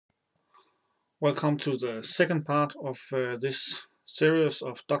Welcome to the second part of this series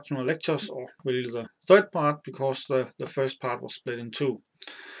of doctrinal lectures, or really the third part, because the first part was split in two.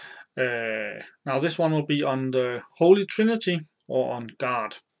 Now this one will be on the Holy Trinity, or on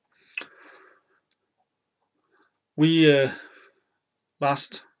God. We in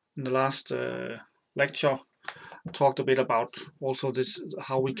the last lecture talked a bit about also this,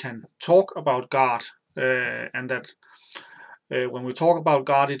 how we can talk about God, and that when we talk about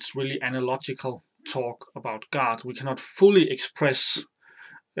God, it's really analogical talk about God. We cannot fully express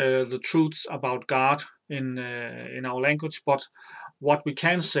the truths about God in our language, but what we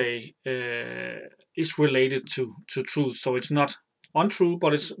can say is related to truth. So it's not untrue,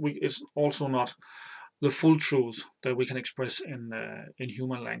 but it's also not the full truth that we can express in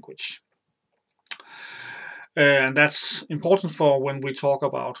human language. And that's important for when we talk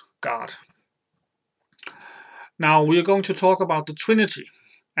about God. Now we are going to talk about the Trinity,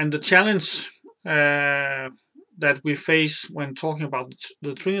 and the challenge that we face when talking about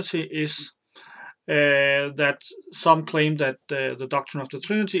the Trinity is that some claim that the doctrine of the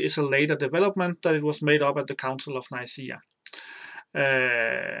Trinity is a later development, that it was made up at the Council of Nicaea.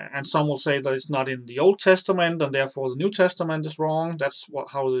 And some will say that it's not in the Old Testament, and therefore the New Testament is wrong. That's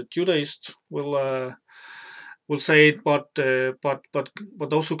how the Judaists will say it, but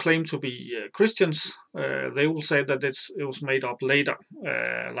those who claim to be Christians, they will say that it was made up later,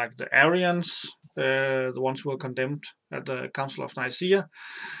 like the Arians, the ones who were condemned at the Council of Nicaea,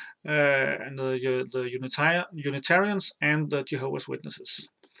 and the Unitarians and the Jehovah's Witnesses.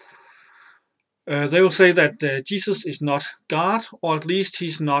 They will say that Jesus is not God, or at least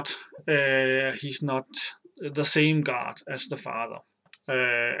he's not the same God as the Father.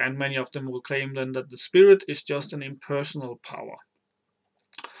 And many of them will claim then that the Spirit is just an impersonal power.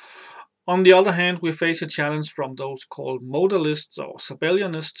 On the other hand, we face a challenge from those called modalists or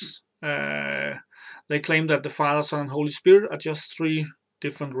Sabellianists. They claim that the Father, Son, and Holy Spirit are just three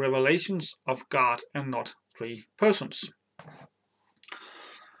different revelations of God and not three persons.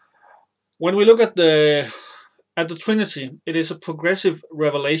 When we look at the Trinity, it is a progressive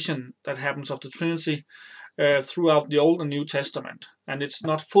revelation that happens of the Trinity throughout the Old and New Testament, and it's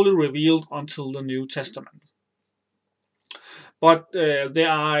not fully revealed until the New Testament. But it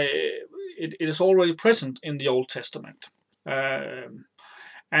is already present in the Old Testament,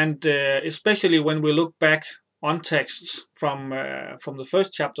 and especially when we look back on texts from the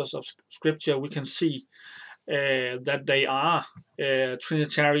first chapters of Scripture, we can see that they are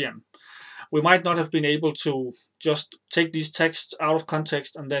Trinitarian. We might not have been able to just take these texts out of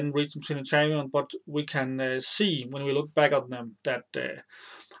context and then read them Trinitarian, but we can see when we look back on them that there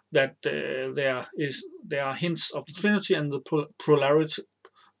are hints of the Trinity and the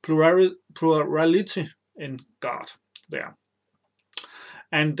plurality in God there.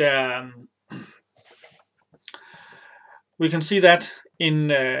 And we can see that in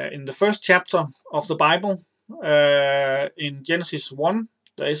the first chapter of the Bible, in Genesis 1.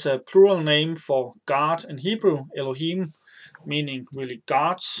 There is a plural name for God in Hebrew, Elohim, meaning really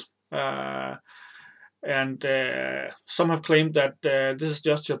gods. And some have claimed that this is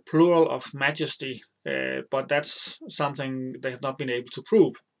just a plural of majesty, but that's something they have not been able to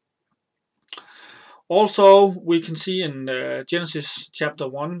prove. Also, we can see in Genesis chapter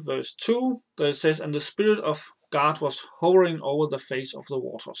 1, verse 2, that it says, "And the Spirit of God was hovering over the face of the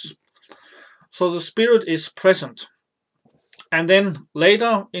waters." So the Spirit is present. And then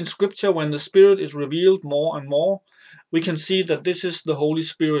later in Scripture, when the Spirit is revealed more and more, we can see that this is the Holy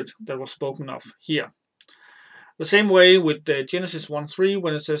Spirit that was spoken of here. The same way with Genesis 1:3,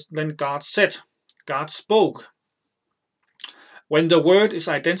 when it says, "Then God said," God spoke. When the Word is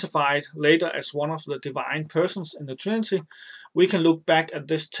identified later as one of the divine persons in the Trinity, we can look back at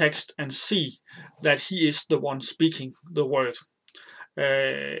this text and see that He is the one speaking the Word.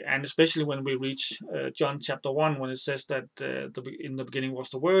 And especially when we reach John chapter 1, when it says that in the beginning was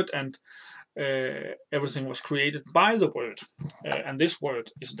the Word, and everything was created by the Word, and this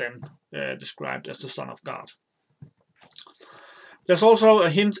Word is then described as the Son of God. There's also a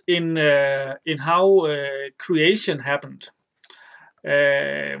hint in how creation happened.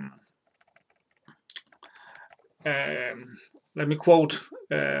 Let me quote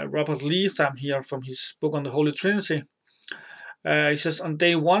Robert Leatham here from his book on the Holy Trinity. He says, "On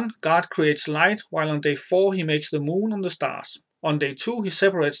day 1, God creates light, while on day 4 he makes the moon and the stars. On day 2 he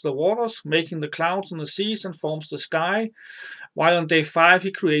separates the waters, making the clouds and the seas, and forms the sky, while on day 5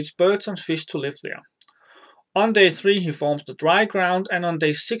 he creates birds and fish to live there. On day 3 he forms the dry ground, and on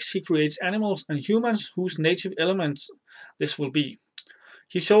day 6 he creates animals and humans, whose native elements this will be.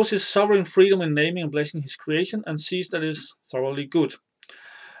 He shows his sovereign freedom in naming and blessing his creation, and sees that it is thoroughly good.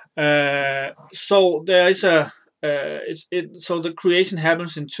 So there is a so the creation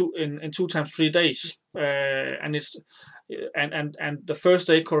happens in 2 times 3 days, and it's and the first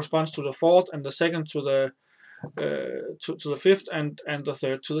day corresponds to the fourth, and the second to the fifth, and the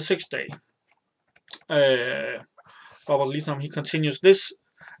third to the sixth day. Robert Leatham, he continues, this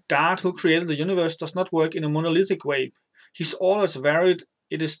God who created the universe does not work in a monolithic way. His order is varied.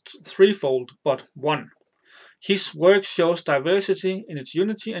 It is threefold, but one. His work shows diversity in its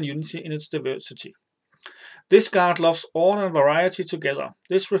unity and unity in its diversity. This God loves order and variety together.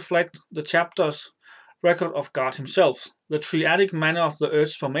 This reflects the chapter's record of God himself. The triadic manner of the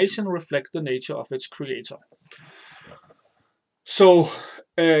earth's formation reflects the nature of its creator. So,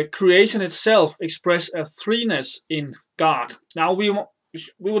 creation itself expresses a threeness in God. Now, we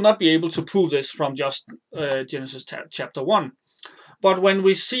will not be able to prove this from just Genesis chapter 1. But when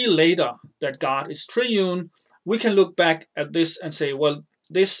we see later that God is triune, we can look back at this and say, well,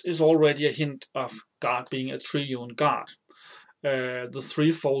 this is already a hint of God being a triune God. The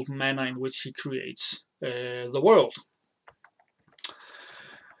threefold manner in which he creates the world.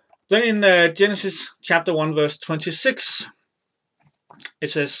 Then in Genesis chapter 1 verse 26, it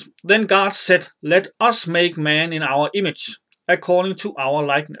says, Then God said, Let us make man in our image, according to our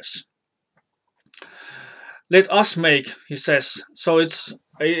likeness. Let us make, he says. So it's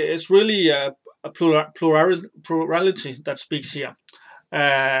really a plurality that speaks here.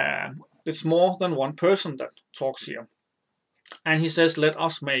 It's more than one person that talks here. And he says, let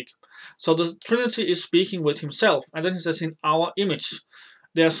us make. So the Trinity is speaking with himself. And then he says, in our image.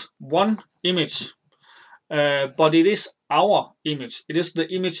 There's one image, but it is our image. It is the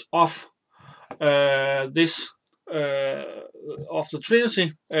image of of the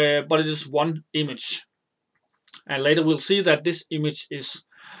Trinity, but it is one image. And later we'll see that this image is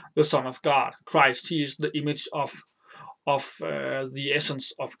the Son of God, Christ. He is the image of the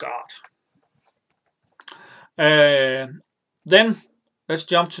essence of God. Then let's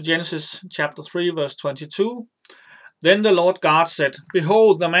jump to Genesis chapter 3 verse 22. Then the Lord God said,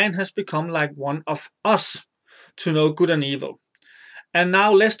 Behold, the man has become like one of us, to know good and evil. And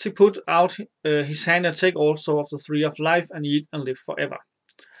now lest he put out his hand and take also of the tree of life and eat and live forever.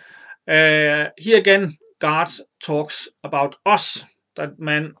 Here again, God talks about us, that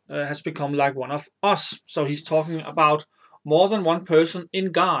man has become like one of us. So he's talking about more than one person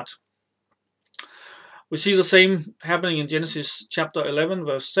in God. We see the same happening in Genesis chapter 11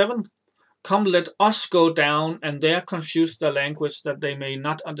 verse 7. Come, let us go down and there confuse their language, that they may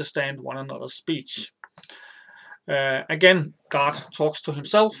not understand one another's speech. Again, God talks to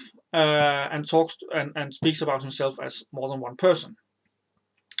himself and speaks about himself as more than one person.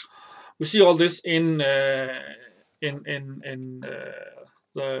 We see all this in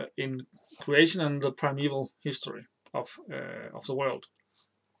creation and the primeval history of the world.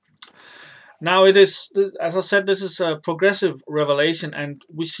 Now it is, as I said, this is a progressive revelation, and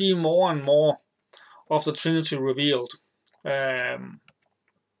we see more and more of the Trinity revealed. When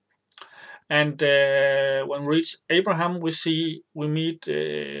we reach Abraham, we meet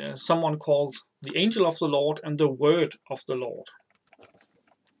someone called the angel of the Lord and the word of the Lord.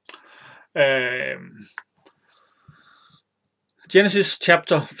 Genesis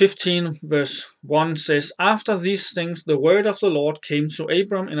chapter 15 verse 1 says, After these things the word of the Lord came to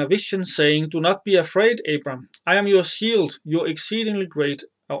Abram in a vision, saying, Do not be afraid, Abram. I am your shield, your exceedingly great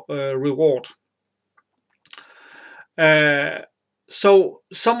reward. So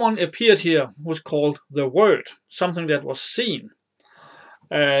someone appeared here who was called the Word, something that was seen.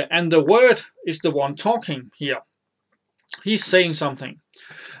 And the Word is the one talking here. He's saying something.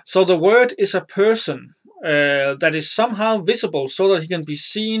 So the Word is a person that is somehow visible so that he can be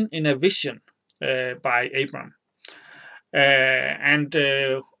seen in a vision by Abram.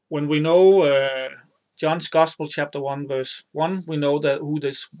 When we know John's Gospel chapter 1 verse 1, we know that who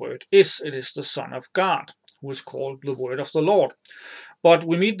this Word is. It is the Son of God, who is called the Word of the Lord. But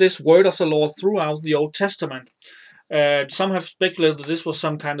we meet this Word of the Lord throughout the Old Testament. Some have speculated that this was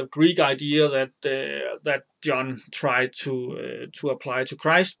some kind of Greek idea that John tried to apply to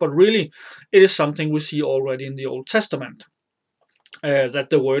Christ, but really it is something we see already in the Old Testament. That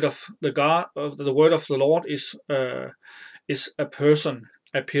the word of the Lord is a person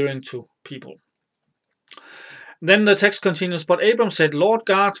appearing to people. Then the text continues, But Abram said, Lord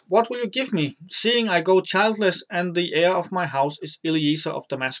God, what will you give me, seeing I go childless, and the heir of my house is Eliezer of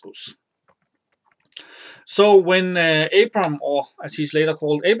Damascus? So when Abram, or as he's later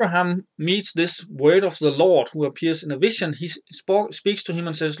called Abraham, meets this word of the Lord who appears in a vision, he speaks to him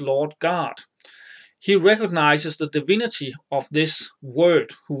and says, Lord God. He recognizes the divinity of this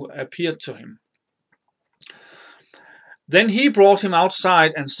word who appeared to him. Then he brought him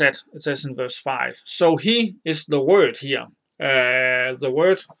outside and said, it says in verse 5. So he is the word here. The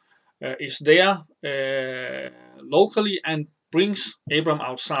word is there locally and brings Abram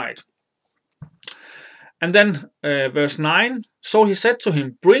outside. And then verse 9, so he said to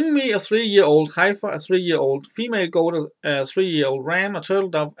him, bring me a 3-year-old heifer, a 3-year-old female goat, a 3-year-old ram, a turtle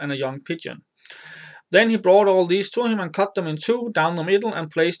dove, and a young pigeon. Then he brought all these to him and cut them in two down the middle and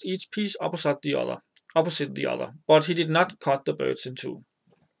placed each piece opposite the other. But he did not cut the birds in two.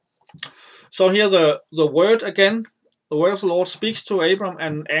 So here the word again, the word of the Lord speaks to Abram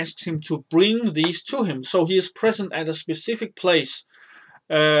and asks him to bring these to him. So he is present at a specific place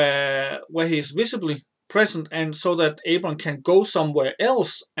where he is visibly present, and so that Abram can go somewhere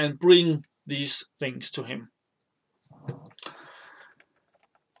else and bring these things to him.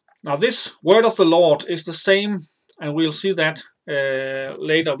 Now this word of the Lord is the same, and we'll see that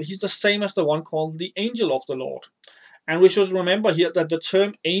later. He's the same as the one called the angel of the Lord. And we should remember here that the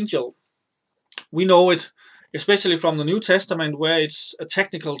term angel, we know it especially from the New Testament, where it's a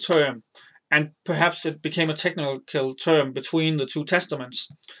technical term, and perhaps it became a technical term between the two testaments.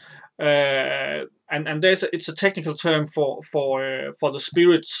 And it's a technical term for the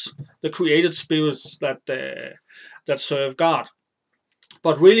spirits, the created spirits that serve God.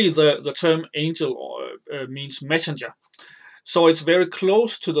 But really, the term angel means messenger. So it's very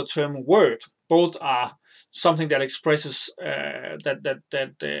close to the term word. Both are something that expresses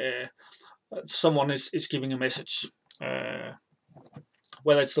that someone is giving a message,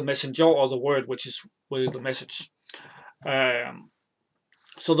 whether it's the messenger or the word, which is really the message.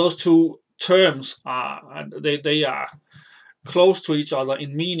 So those two terms they are close to each other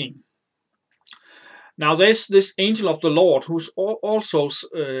in meaning. Now there's this angel of the Lord who's also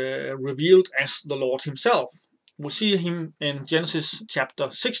revealed as the Lord himself. We see him in Genesis chapter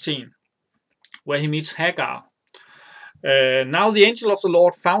 16, where he meets Hagar. Now the angel of the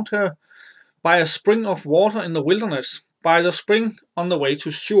Lord found her by a spring of water in the wilderness, by the spring on the way to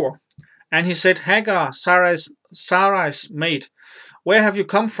Shur. And he said, Hagar, Sarai's maid, where have you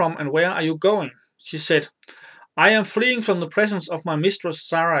come from and where are you going? She said, I am fleeing from the presence of my mistress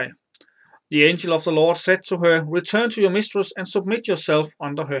Sarai. The angel of the Lord said to her, return to your mistress and submit yourself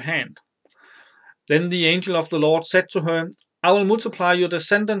under her hand. Then the angel of the Lord said to her, I will multiply your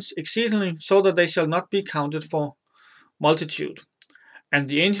descendants exceedingly, so that they shall not be counted for multitude. And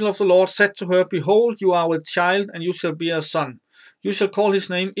the angel of the Lord said to her, behold, you are with child, and you shall bear a son. You shall call his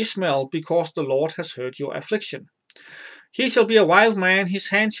name Ishmael, because the Lord has heard your affliction. He shall be a wild man,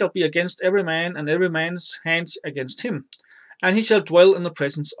 his hand shall be against every man, and every man's hand against him. And he shall dwell in the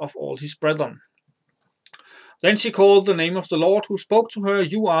presence of all his brethren. Then she called the name of the Lord who spoke to her,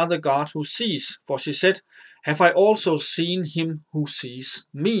 you are the God who sees. For she said, have I also seen him who sees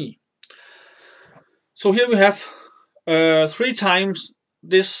me? So here we have 3 times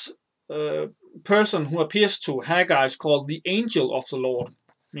this person who appears to Hagar is called the angel of the Lord,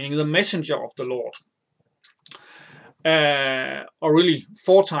 meaning the messenger of the Lord. Or really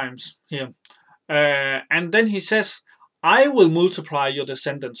 4 times here. And then he says, I will multiply your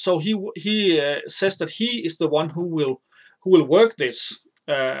descendants. So he says that he is the one who will work this.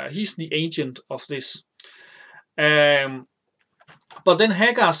 He's the agent of this. But then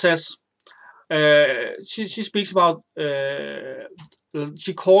Hagar says, she speaks about,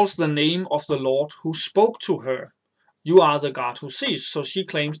 she calls the name of the Lord who spoke to her. You are the God who sees. So she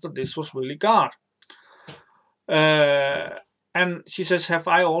claims that this was really God. And she says, have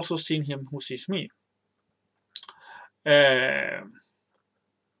I also seen him who sees me?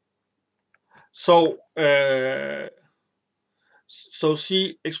 So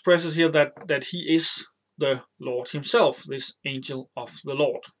she expresses here that he is the Lord himself, this angel of the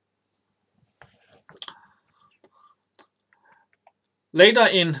Lord. Later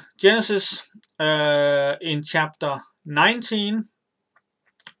in Genesis, in chapter 19,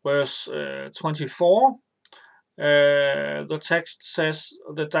 verse 24, the text says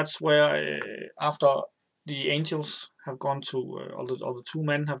that's where after the angels have gone to, or the 2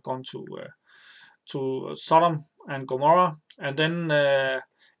 men have gone to Sodom and Gomorrah, and then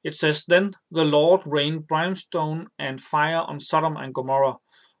it says, then the Lord rained brimstone and fire on Sodom and Gomorrah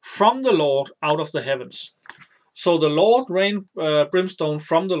from the Lord out of the heavens. So the Lord rained brimstone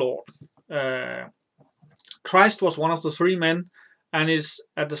from the Lord. Christ was one of the 3 men and is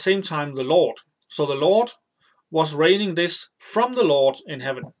at the same time the Lord. So the Lord was raining this from the Lord in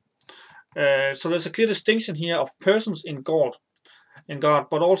heaven. So there's a clear distinction here of persons in God,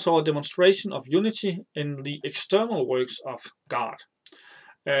 but also a demonstration of unity in the external works of God.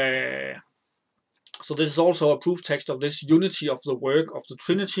 So this is also a proof text of this unity of the work of the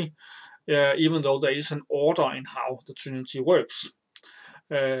Trinity even though there is an order in how the Trinity works.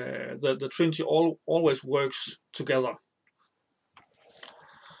 The Trinity always works together.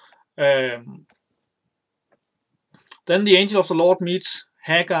 Then the angel of the Lord meets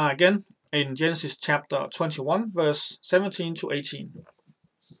Hagar again in Genesis chapter 21, verse 17 to 18.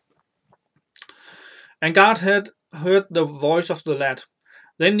 And God had heard the voice of the lad.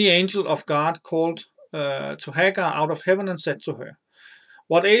 Then the angel of God called to Hagar out of heaven and said to her,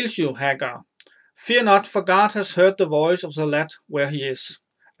 What ails you, Hagar? Fear not, for God has heard the voice of the lad where he is.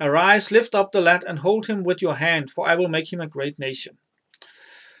 Arise, lift up the lad and hold him with your hand, for I will make him a great nation.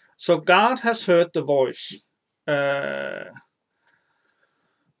 So God has heard the voice. And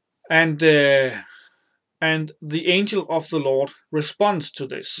the angel of the Lord responds to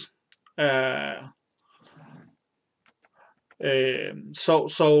this. Again,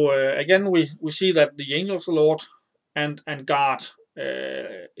 we see that the angel of the Lord and God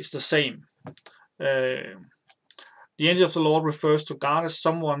is the same. The angel of the Lord refers to God as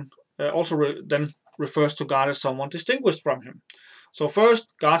someone, then refers to God as someone distinguished from him. So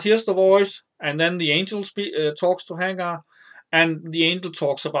first, God hears the voice, and then the angel talks to Hagar, and the angel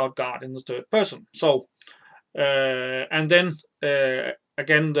talks about God in the third person. So, and then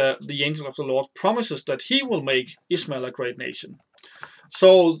again, the angel of the Lord promises that he will make Ishmael a great nation.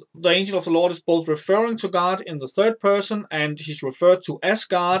 So the angel of the Lord is both referring to God in the third person, and he's referred to as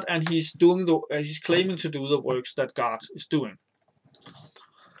God, and he's claiming to do the works that God is doing.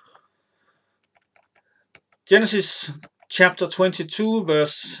 Genesis chapter 22,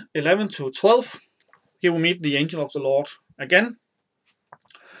 verse 11 to 12. Here we meet the angel of the Lord again.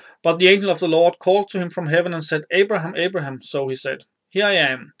 But the angel of the Lord called to him from heaven and said, Abraham, Abraham. So he said, Here I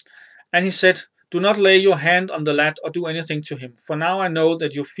am. And he said, Do not lay your hand on the lad or do anything to him, for now I know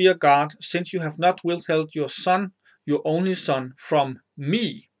that you fear God, since you have not withheld your son, your only son, from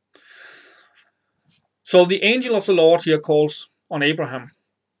me. So the angel of the Lord here calls on Abraham.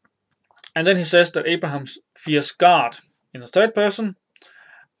 And then he says that Abraham fears God in the third person.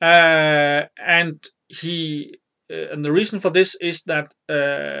 And the reason for this is that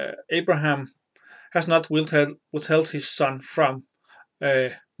Abraham has not withheld his son from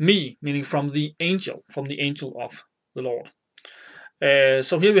me, meaning from the angel of the Lord.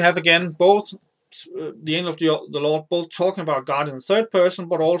 So here we have again both the angel of the Lord, both talking about God in the third person,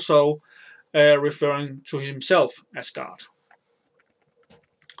 but also referring to himself as God.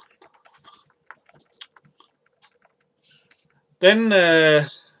 Then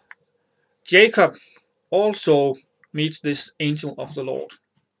Jacob also meets this angel of the Lord.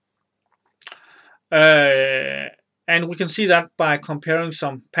 And we can see that by comparing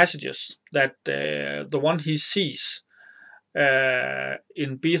some passages, that the one he sees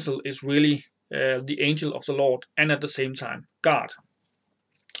in Bethel is really the angel of the Lord, and at the same time God.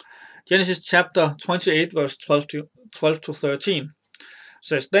 Genesis chapter 28, verse 12 to 13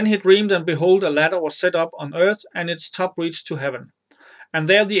 says, Then he dreamed, and behold, a ladder was set up on earth, and its top reached to heaven. And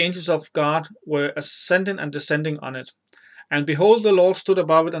there the angels of God were ascending and descending on it. And behold, the Lord stood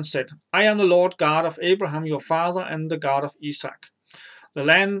above it and said, I am the Lord God of Abraham your father, and the God of Isaac. The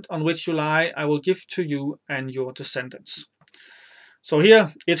land on which you lie I will give to you and your descendants. So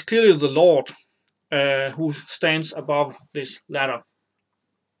here it's clearly the Lord who stands above this ladder.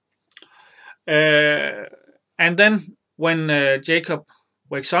 And then when Jacob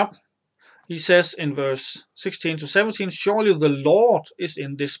wakes up, he says in verse 16 to 17, Surely the Lord is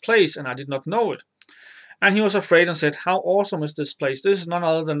in this place, and I did not know it. And he was afraid and said, How awesome is this place? This is none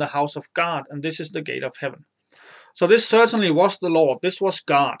other than the house of God, and this is the gate of heaven. So this certainly was the Lord. This was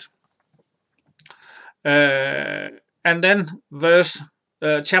God. And then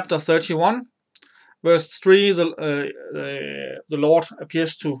chapter 31, verse 3, the Lord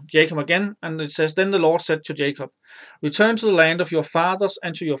appears to Jacob again, and it says, Then the Lord said to Jacob, Return to the land of your fathers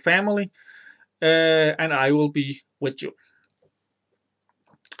and to your family, and I will be with you.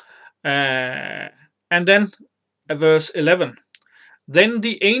 And then verse 11, Then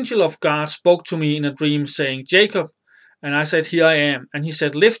the angel of God spoke to me in a dream, saying, Jacob. And I said, Here I am. And he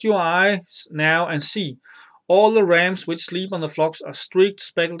said, Lift your eyes now and see. All the rams which sleep on the flocks are streaked,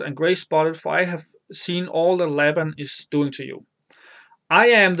 speckled, and gray-spotted, for I have seen all that Laban is doing to you. I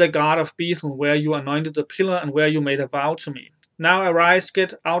am the God of Bethel, where you anointed the pillar and where you made a vow to me. Now arise,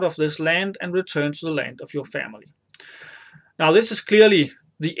 get out of this land, and return to the land of your family. Now this is clearly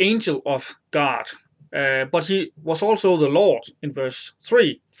the angel of God, but he was also the Lord in verse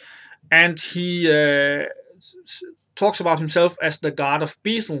 3. And he talks about himself as the God of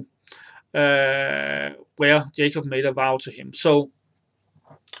Bethel, where Jacob made a vow to him. So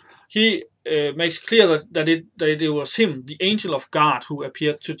he makes clear that it was him, the angel of God, who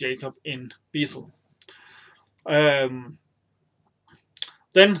appeared to Jacob in Bethel.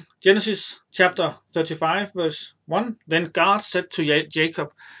 Then Genesis chapter 35 verse 1, Then God said to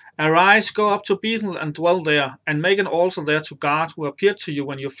Jacob, Arise, go up to Bethel and dwell there, and make an altar there to God, who appeared to you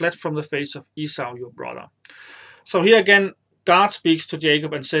when you fled from the face of Esau your brother. So here again, God speaks to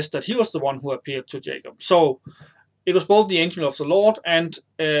Jacob and says that he was the one who appeared to Jacob. So it was both the angel of the Lord and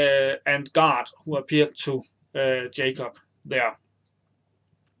God who appeared to Jacob there.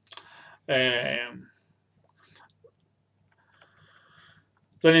 Then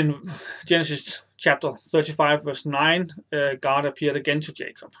in Genesis chapter 35 verse 9, God appeared again to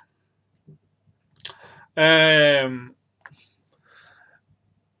Jacob.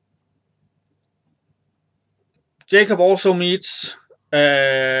 Jacob also meets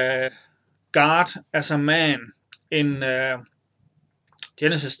God as a man in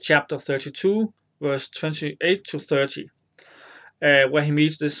Genesis chapter 32 verse 28 to 30, where he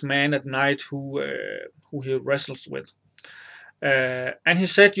meets this man at night who he wrestles with. And he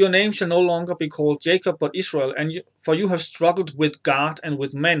said, Your name shall no longer be called Jacob, but Israel, for you have struggled with God and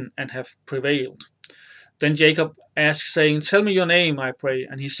with men, and have prevailed. Then Jacob asked, saying, Tell me your name, I pray.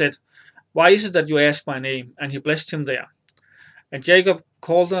 And he said, Why is it that you ask my name? And he blessed him there. And Jacob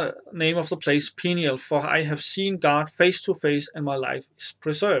called the name of the place Peniel, for I have seen God face to face, and my life is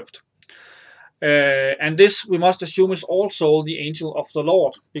preserved. And this, we must assume, is also the angel of the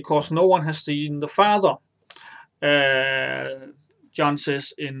Lord, because no one has seen the Father. John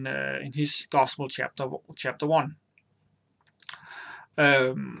says in his Gospel chapter 1.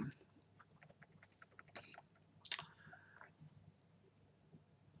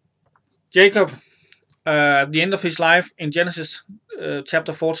 Jacob, at the end of his life in Genesis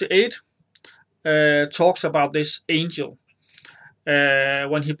chapter 48, talks about this angel.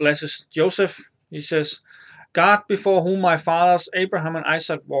 When he blesses Joseph, he says, God before whom my fathers Abraham and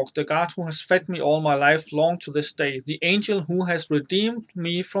Isaac walked, the God who has fed me all my life long to this day, the angel who has redeemed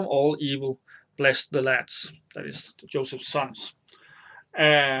me from all evil, bless the lads. That is Joseph's sons.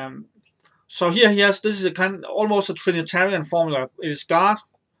 So here he has, this is a kind, almost a Trinitarian formula. It is God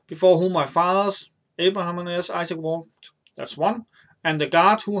before whom my fathers Abraham and Isaac walked, that's one, and the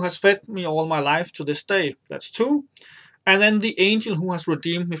God who has fed me all my life to this day, that's two, and then the angel who has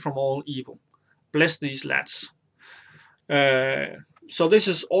redeemed me from all evil. Bless these lads. So this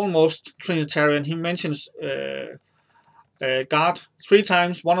is almost Trinitarian. He mentions God 3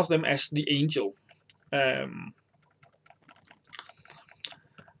 times, one of them as the angel.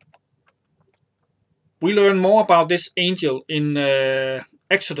 We learn more about this angel in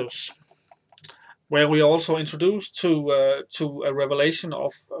Exodus, where we are also introduced to a revelation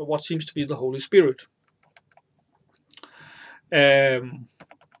of what seems to be the Holy Spirit.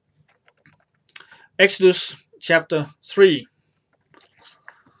 Exodus chapter 3,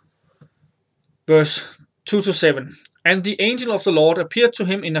 verse 2 to 7. And the angel of the Lord appeared to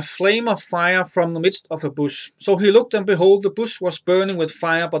him in a flame of fire from the midst of a bush. So he looked, and behold, the bush was burning with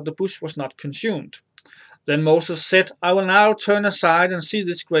fire, but the bush was not consumed. Then Moses said, I will now turn aside and see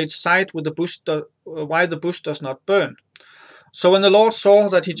this great sight, with the bush why the bush does not burn. So when the Lord saw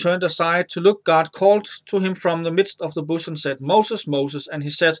that he turned aside to look, God called to him from the midst of the bush and said, Moses, Moses. And he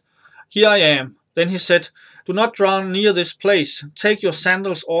said, Here I am. Then he said, Do not draw near this place. Take your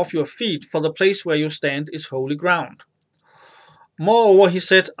sandals off your feet, for the place where you stand is holy ground. Moreover, he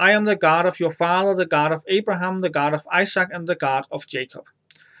said, I am the God of your father, the God of Abraham, the God of Isaac, and the God of Jacob.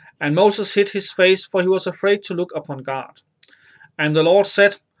 And Moses hid his face, for he was afraid to look upon God. And the Lord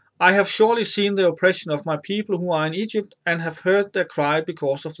said, I have surely seen the oppression of my people who are in Egypt, and have heard their cry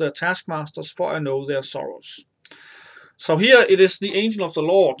because of their taskmasters, for I know their sorrows. So here it is the angel of the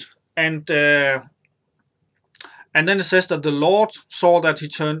Lord. And then it says that the Lord saw that he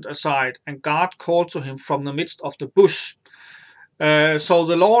turned aside, and God called to him from the midst of the bush. So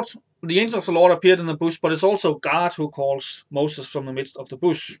the angel of the Lord appeared in the bush, but it's also God who calls Moses from the midst of the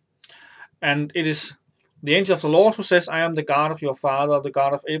bush. And it is the angel of the Lord who says, I am the God of your father, the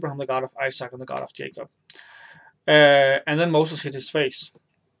God of Abraham, the God of Isaac, and the God of Jacob. And then Moses hid his face.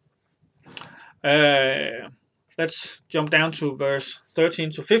 Let's jump down to verse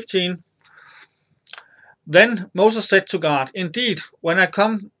 13 to 15. Then Moses said to God, Indeed, when I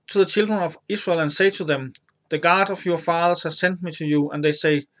come to the children of Israel and say to them, The God of your fathers has sent me to you, and they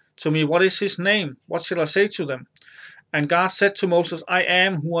say to me, What is his name? What shall I say to them? And God said to Moses, I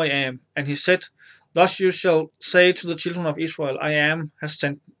am who I am. And he said, Thus you shall say to the children of Israel, I am has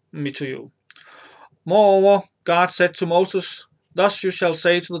sent me to you. Moreover, God said to Moses, Thus you shall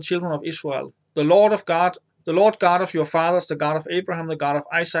say to the children of Israel, The Lord The Lord God of your fathers, the God of Abraham, the God of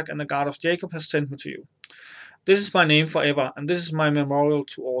Isaac, and the God of Jacob has sent me to you. This is my name forever, and this is my memorial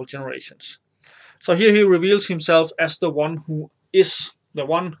to all generations. So here he reveals himself as the one who is, the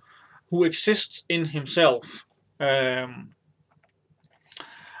one who exists in himself. And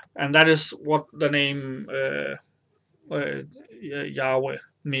that is what the name Yahweh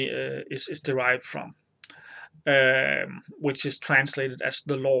is derived from, which is translated as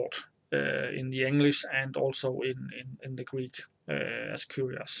the Lord in the English and also in the Greek as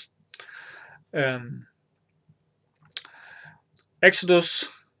Kyrios. Exodus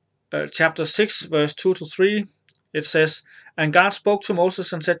chapter 6, verse 2-3, it says, "And God spoke to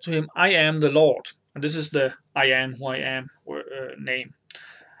Moses and said to him, I am the Lord." And this is the I am who I am name.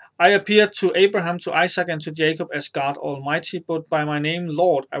 "I appeared to Abraham, to Isaac, and to Jacob as God Almighty, but by my name,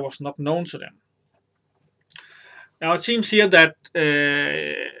 Lord, I was not known to them." Now it seems here that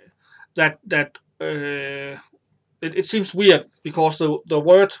it seems weird, because the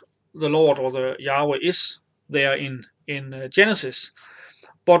word the Lord or the Yahweh is there in Genesis,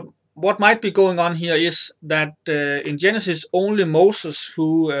 but what might be going on here is that in Genesis only Moses,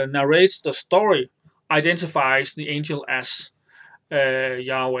 who narrates the story, identifies the angel as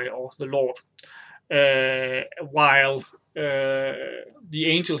Yahweh or the Lord, while the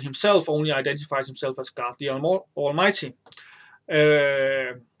angel himself only identifies himself as God the Almighty.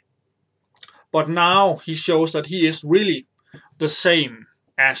 But now he shows that he is really the same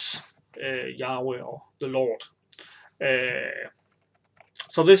as Yahweh or the Lord.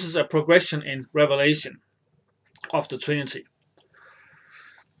 So this is a progression in revelation of the Trinity.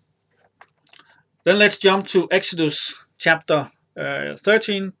 Then let's jump to Exodus chapter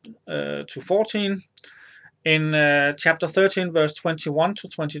 13 to 14. In chapter 13, verse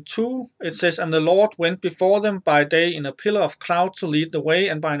 21-22, it says, "And the Lord went before them by day in a pillar of cloud to lead the way,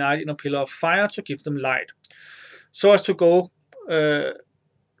 and by night in a pillar of fire to give them light, so as to go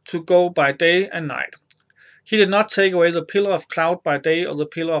by day and night. He did not take away the pillar of cloud by day or the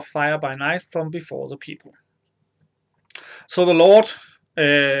pillar of fire by night from before the people." So the Lord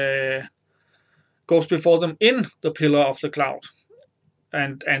goes before them in the pillar of the cloud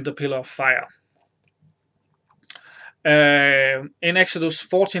and the pillar of fire. In Exodus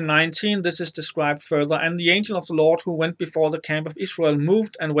 14:19, this is described further. "And the angel of the Lord who went before the camp of Israel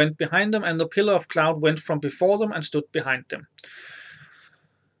moved and went behind them, and the pillar of cloud went from before them and stood behind them."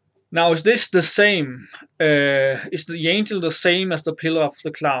 Now, is this the same? Is the angel the same as the pillar of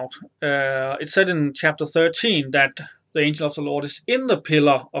the cloud? It said in chapter 13 that the angel of the Lord is in the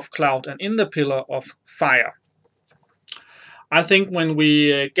pillar of cloud and in the pillar of fire. I think when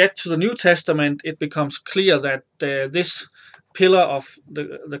we get to the New Testament, it becomes clear that this pillar of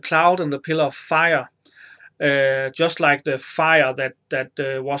the cloud and the pillar of fire, just like the fire that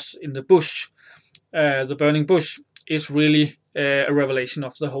was in the bush, the burning bush, is really a revelation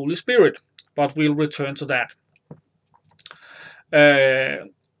of the Holy Spirit. But we'll return to that.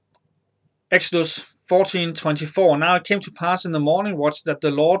 Exodus 14:24. "Now it came to pass in the morning watch that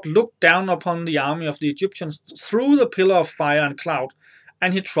the Lord looked down upon the army of the Egyptians through the pillar of fire and cloud,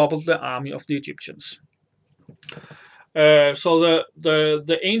 and he troubled the army of the Egyptians." So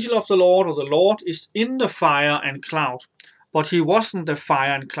the angel of the Lord, or the Lord, is in the fire and cloud, but he wasn't the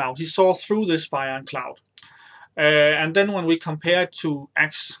fire and cloud. He saw through this fire and cloud. And then when we compare it to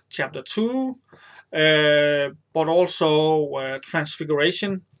Acts chapter 2, but also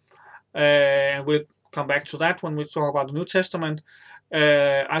Transfiguration, we'll come back to that when we talk about the New Testament.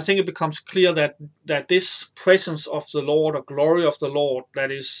 I think it becomes clear that this presence of the Lord, or glory of the Lord,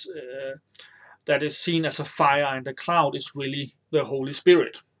 that is seen as a fire and a cloud, is really the Holy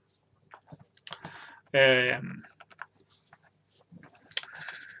Spirit.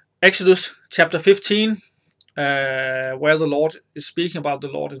 Exodus chapter 15, where the Lord is speaking about the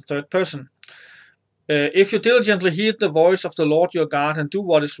Lord in third person. "If you diligently heed the voice of the Lord your God, and do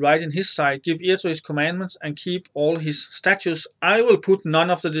what is right in his sight, give ear to his commandments, and keep all his statutes, I will put none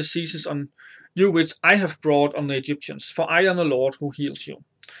of the diseases on you which I have brought on the Egyptians, for I am the Lord who heals you."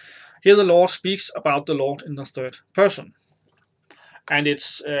 Here the Lord speaks about the Lord in the third person. And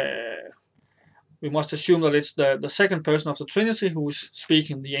it's we must assume that it's the second person of the Trinity who is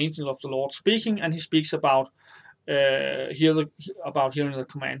speaking, the angel of the Lord speaking, and he speaks about hearing the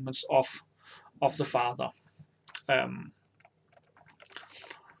commandments of the Father.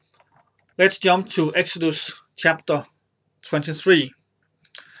 Let's jump to Exodus chapter 23,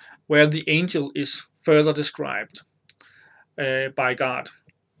 where the angel is further described by God.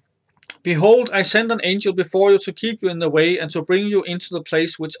 "Behold, I send an angel before you to keep you in the way and to bring you into the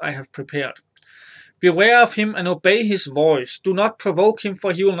place which I have prepared. Beware of him and obey his voice. Do not provoke him,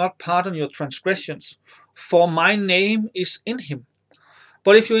 for he will not pardon your transgressions for my name is in him.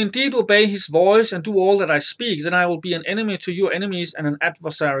 But if you indeed obey his voice and do all that I speak, then I will be an enemy to your enemies and an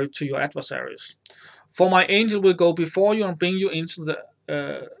adversary to your adversaries. For my angel will go before you and bring you into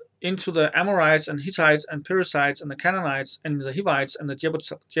the Amorites and Hittites and Perizzites and the Canaanites and the Hivites and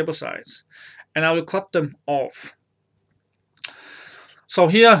the Jebusites, and I will cut them off. So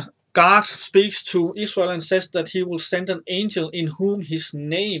here God speaks to Israel and says that he will send an angel in whom his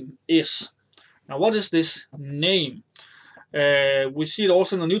name is. Now what is this name? We see it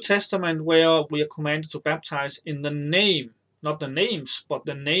also in the New Testament where we are commanded to baptize in the name, not the names, but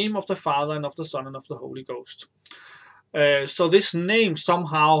the name of the Father and of the Son and of the Holy Ghost. So this name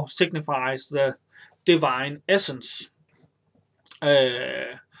somehow signifies the divine essence.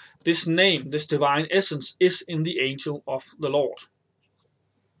 This name, this divine essence, is in the angel of the Lord.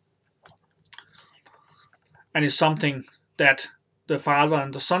 And is something that the Father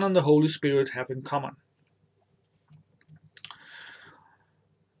and the Son and the Holy Spirit have in common.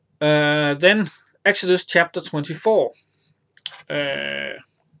 Then Exodus chapter 24.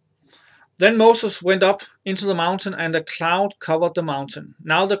 Then Moses went up into the mountain, and a cloud covered the mountain.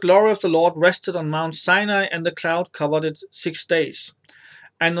 Now the glory of the Lord rested on Mount Sinai, and the cloud covered it 6 days.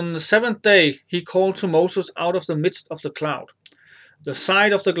 And on the 7th day he called to Moses out of the midst of the cloud. The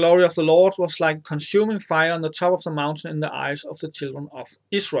sight of the glory of the Lord was like consuming fire on the top of the mountain in the eyes of the children of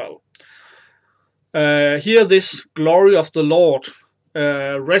Israel. Here this glory of the Lord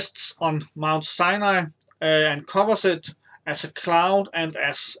rests on Mount Sinai and covers it as a cloud and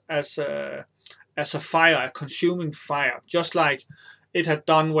as a fire, a consuming fire, just like it had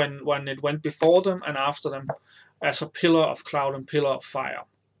done when it went before them and after them, as a pillar of cloud and pillar of fire.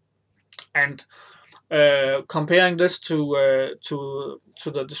 And comparing this to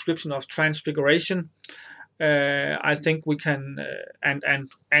the description of transfiguration, I think we can and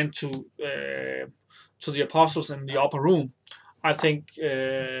to the apostles in the upper room, I think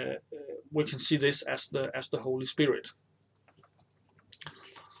we can see this as the Holy Spirit.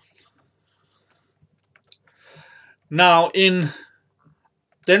 Now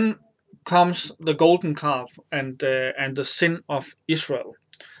then comes the golden calf and the sin of Israel.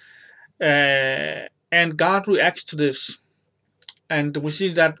 And God reacts to this, and we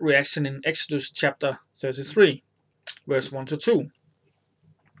see that reaction in Exodus chapter 33, verse 1-2.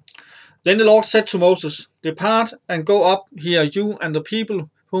 Then the Lord said to Moses, "Depart and go up here, you and the people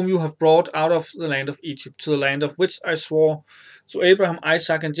whom you have brought out of the land of Egypt, to the land of which I swore to Abraham,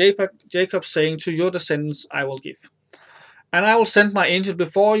 Isaac, and Jacob, saying, to your descendants I will give. And I will send my angel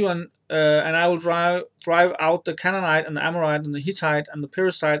before you, and I will drive out the Canaanite and the Amorite and the Hittite and the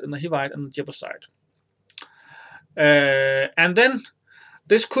Perizzite and the Hivite and the Jebusite." And then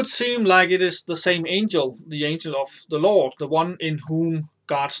this could seem like it is the same angel, the angel of the Lord, the one in whom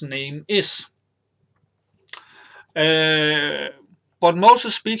God's name is. But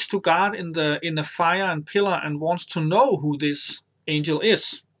Moses speaks to God in the fire and pillar and wants to know who this angel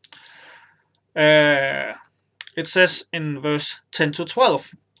is. It says in verse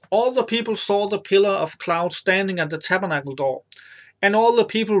 10-12, "All the people saw the pillar of cloud standing at the tabernacle door, and all the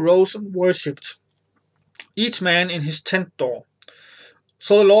people rose and worshipped, each man in his tent door.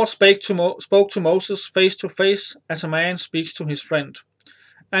 So the Lord spoke to Moses face to face, as a man speaks to his friend.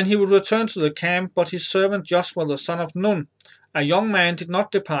 And he would return to the camp, but his servant Joshua the son of Nun, a young man, did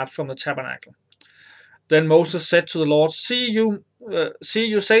not depart from the tabernacle. Then Moses said to the Lord, See, you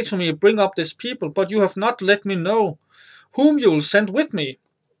say to me, bring up this people, but you have not let me know whom you will send with me.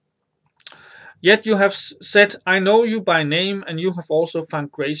 Yet you have said, I know you by name, and you have also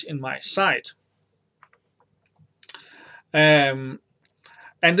found grace in my sight."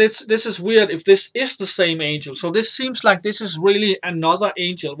 And this is weird if this is the same angel. So this seems like this is really another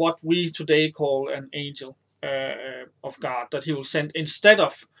angel, what we today call an angel of God, that he will send instead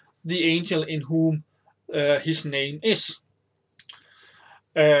of the angel in whom his name is.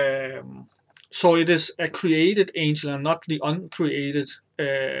 So it is a created angel and not the uncreated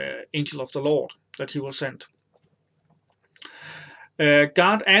angel of the Lord that he will send.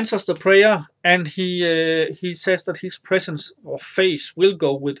 God answers the prayer, and he says that his presence or face will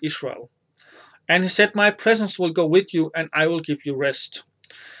go with Israel. And he said, "My presence will go with you, and I will give you rest."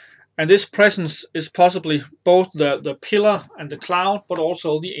 And this presence is possibly both the pillar and the cloud, but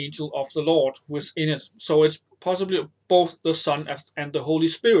also the angel of the Lord who is in it. So it's possibly both the Son and the Holy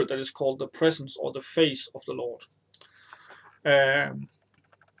Spirit that is called the presence or the face of the Lord.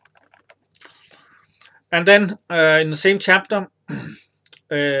 And then in the same chapter,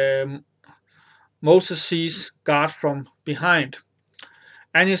 Moses sees God from behind.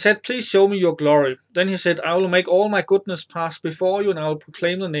 And he said, please show me your glory. Then he said, I will make all my goodness pass before you, and I will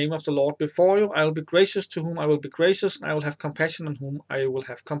proclaim the name of the Lord before you. I will be gracious to whom I will be gracious, and I will have compassion on whom I will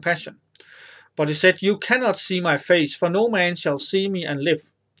have compassion. But he said, you cannot see my face, for no man shall see me and live.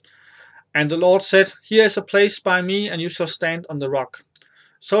 And the Lord said, here is a place by me, and you shall stand on the rock.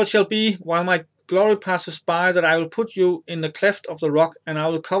 So it shall be, while my glory passes by, that I will put you in the cleft of the rock, and I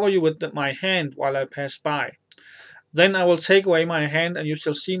will cover you with my hand while I pass by. Then I will take away my hand, and you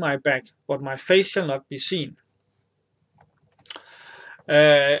shall see my back, but my face shall not be seen.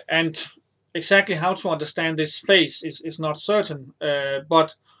 And exactly how to understand this face is not certain,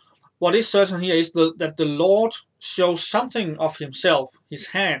 but what is certain here is that the Lord shows something of himself, his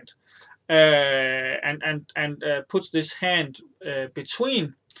hand, and puts this hand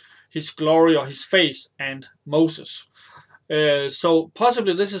between his glory or his face and Moses. So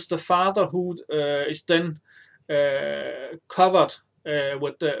possibly this is the Father who is then covered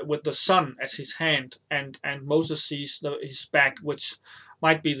with the Son as his hand, and Moses sees his back, which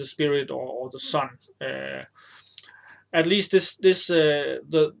might be the Spirit or the Son. At least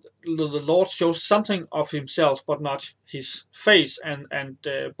the Lord shows something of himself, but not his face, and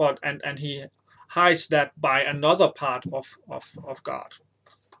he hides that by another part of God,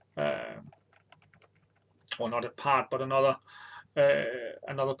 or not a part, but another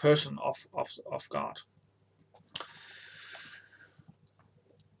person of God.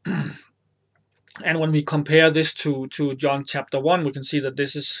 And when we compare this to John chapter 1, we can see that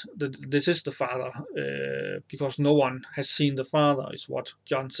this is the Father, because no one has seen the Father, is what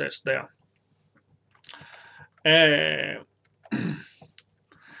John says there.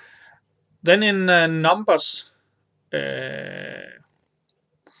 Then in Numbers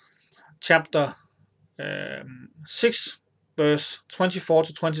chapter 6, verse 24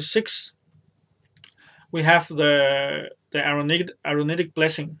 to 26, we have the Aaronic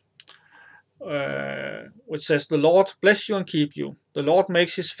blessing, which says, the Lord bless you and keep you. The Lord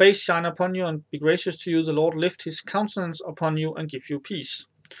makes his face shine upon you and be gracious to you. The Lord lift his countenance upon you and give you peace.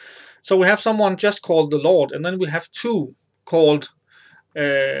 So we have someone just called the Lord, and then we have two called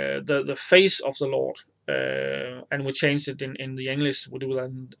the face of the Lord. And we changed it in the English. We do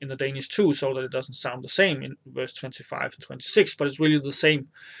that in the Danish too, so that it doesn't sound the same in verse 25 and 26, but it's really the same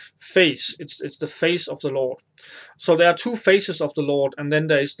face. It's the face of the Lord. So there are two faces of the Lord, and then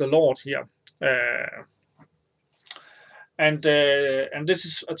there is the Lord here. And this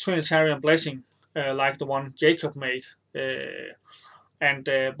is a Trinitarian blessing, like the one Jacob made.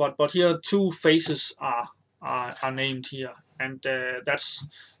 But here two faces are named here, and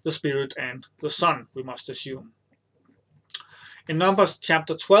that's the Spirit and the Son, we must assume. In Numbers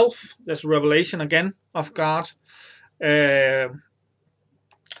chapter 12, there's a revelation again of God. Then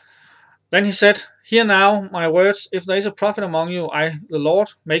he said, hear now my words. If there is a prophet among you, I, the Lord,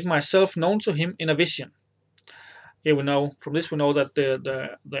 make myself known to him in a vision. Here we know, from this we know that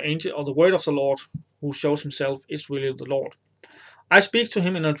the angel or the word of the Lord who shows himself is really the Lord. I speak to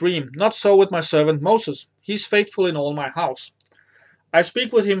him in a dream. Not so with my servant Moses. He is faithful in all my house. I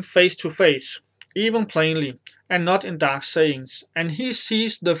speak with him face to face, even plainly, and not in dark sayings. And he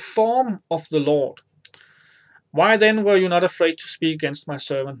sees the form of the Lord. Why then were you not afraid to speak against my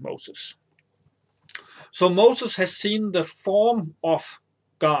servant Moses? So Moses has seen the form of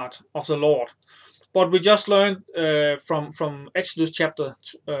God, of the Lord. But we just learned from Exodus chapter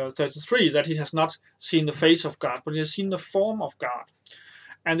 33 that he has not seen the face of God, but he has seen the form of God.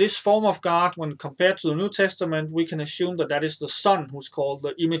 And this form of God, when compared to the New Testament, we can assume that that is the Son, who's called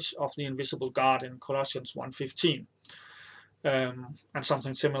the image of the invisible God in Colossians 1:15, and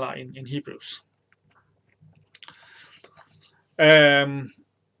something similar in Hebrews.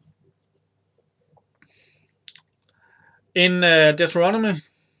 In Deuteronomy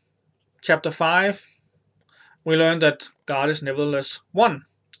chapter 5, we learn that God is nevertheless one.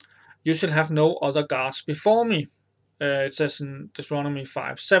 You shall have no other gods before me. It says in Deuteronomy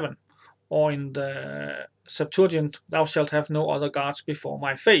 5:7, or in the Septuagint, thou shalt have no other gods before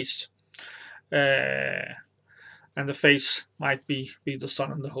my face. And the face might be the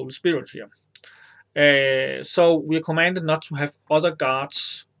Son and the Holy Spirit here. So we are commanded not to have other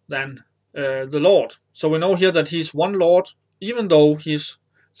gods than the Lord. So we know here that he's one Lord, even though he's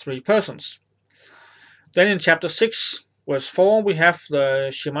three persons. Then in chapter 6, verse 4, we have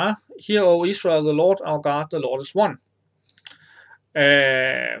the Shema. Hear, O Israel, the Lord our God, the Lord is one.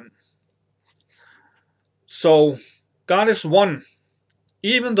 So God is one,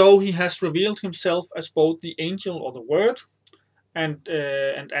 even though he has revealed himself as both the angel or the word, and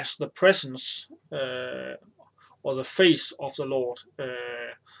as the presence or the face of the Lord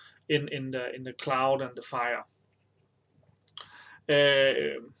in the cloud and the fire.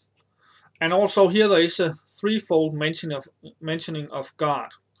 And also here there is a threefold mentioning of God.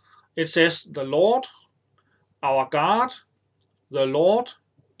 It says the Lord, our God, the Lord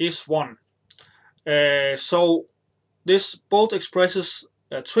is one. So this both expresses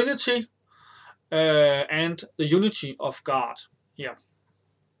Trinity and the unity of God here.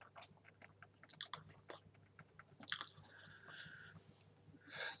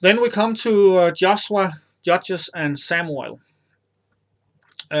 Then we come to Joshua, Judges, and Samuel.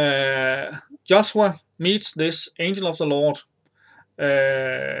 Joshua meets this angel of the Lord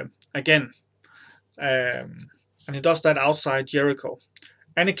again, and he does that outside Jericho.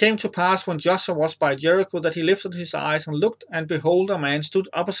 And it came to pass when Joshua was by Jericho that he lifted his eyes and looked, and behold, a man stood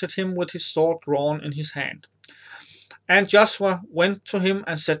opposite him with his sword drawn in his hand. And Joshua went to him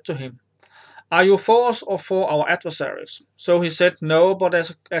and said to him, Are you for us or for our adversaries? So he said, No, but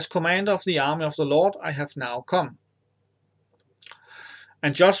as commander of the army of the Lord I have now come.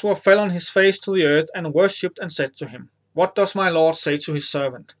 And Joshua fell on his face to the earth and worshipped and said to him, What does my Lord say to his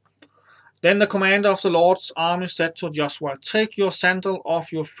servant? Then the commander of the Lord's army said to Joshua, Take your sandal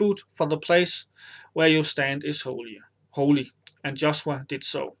off your foot, for the place where you stand is holy. And Joshua did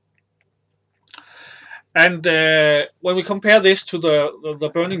so. And when we compare this to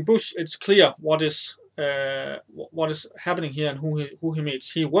the burning bush, it's clear what is happening here and who he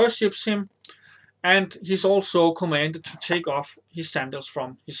meets. He worships him, and he's also commanded to take off his sandals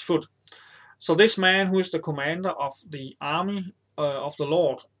from his foot. So this man, who is the commander of the army of the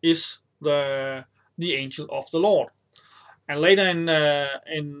Lord, is the angel of the Lord. And later in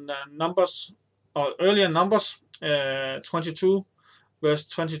Numbers, or earlier Numbers 22, verse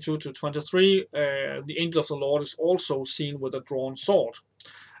 22 to 23, the angel of the Lord is also seen with a drawn sword,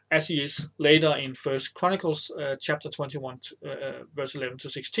 as he is later in 1 Chronicles chapter 21, verse 11 to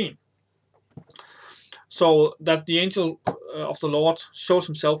 16. So that the angel of the Lord shows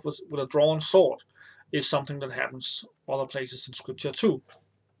himself with a drawn sword is something that happens other places in Scripture too.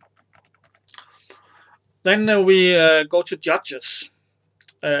 Then we go to Judges,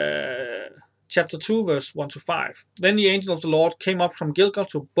 chapter 2, verse 1 to 5. Then the angel of the Lord came up from Gilgal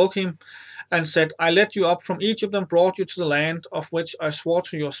to Bochim and said, I led you up from Egypt and brought you to the land of which I swore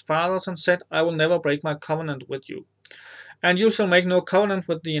to your fathers and said, I will never break my covenant with you. And you shall make no covenant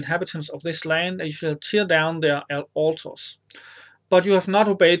with the inhabitants of this land, and you shall tear down their altars. But you have not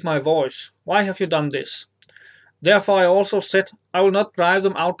obeyed my voice. Why have you done this? Therefore I also said, I will not drive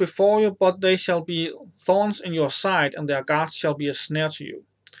them out before you, but they shall be thorns in your side, and their gods shall be a snare to you.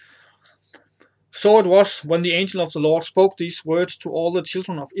 So it was, when the angel of the Lord spoke these words to all the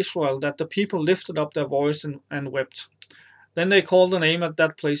children of Israel, that the people lifted up their voice and wept. Then they called the name at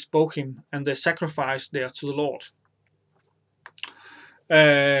that place Bochim, and they sacrificed there to the Lord.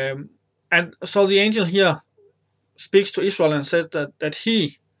 And so the angel here speaks to Israel and says that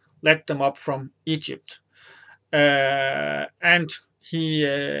he led them up from Egypt. And he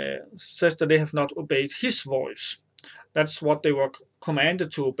says that they have not obeyed his voice. That's what they were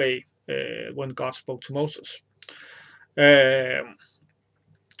commanded to obey when God spoke to Moses.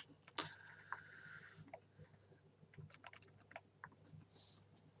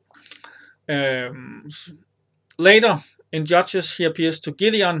 Later in Judges, he appears to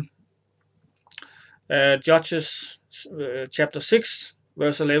Gideon. Judges chapter 6,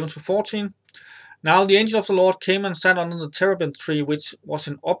 verse 11 to 14. Now the angel of the Lord came and sat under the terebinth tree, which was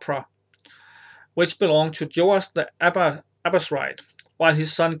in Ophrah, which belonged to Joash the Abiezrite, while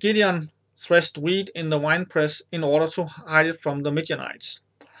his son Gideon threshed wheat in the winepress in order to hide it from the Midianites.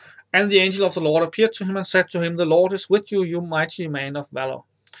 And the angel of the Lord appeared to him and said to him, The Lord is with you, you mighty man of valor.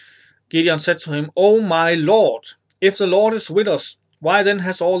 Gideon said to him, O my Lord, if the Lord is with us, why then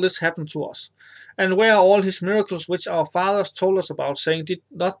has all this happened to us? And where are all his miracles which our fathers told us about, saying, Did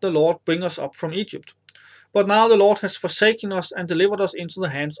not the Lord bring us up from Egypt? But now the Lord has forsaken us and delivered us into the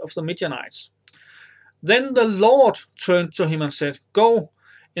hands of the Midianites. Then the Lord turned to him and said, Go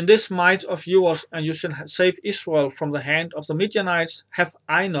in this might of yours, and you shall save Israel from the hand of the Midianites. Have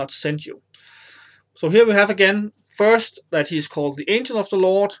I not sent you? So here we have again, first that he is called the angel of the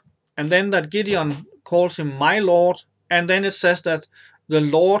Lord, and then that Gideon calls him my Lord, and then it says that the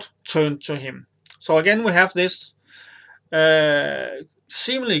Lord turned to him. So again we have this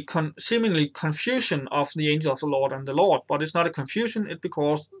seemingly confusion of the angel of the Lord and the Lord, but it's not a confusion, it's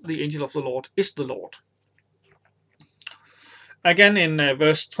because the angel of the Lord is the Lord. Again in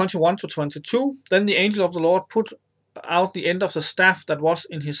verse 21 to 22, then the angel of the Lord put out the end of the staff that was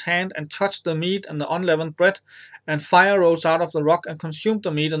in his hand and touched the meat and the unleavened bread, and fire rose out of the rock and consumed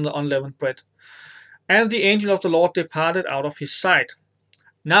the meat and the unleavened bread. And the angel of the Lord departed out of his sight.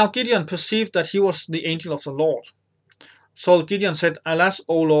 Now Gideon perceived that he was the angel of the Lord. So Gideon said, Alas,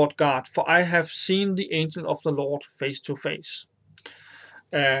 O Lord God, for I have seen the angel of the Lord face to face.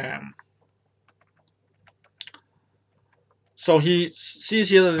 So he sees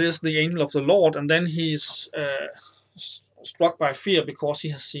here that it is the angel of the Lord, and then he's struck by fear because he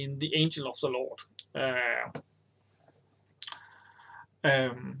has seen the angel of the Lord.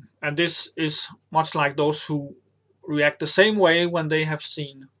 And this is much like those who react the same way when they have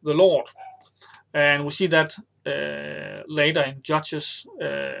seen the Lord. And we see that later in Judges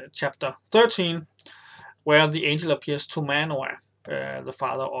chapter 13, where the angel appears to Manoah, the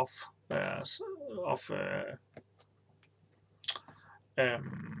father of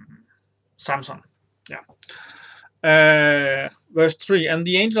Samson. Verse 3, And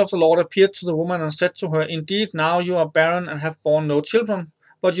the angel of the Lord appeared to the woman and said to her, Indeed, now you are barren and have borne no children,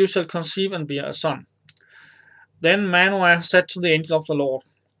 but you shall conceive and bear a son. Then Manoah said to the angel of the Lord,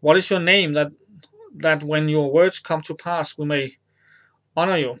 What is your name, that when your words come to pass we may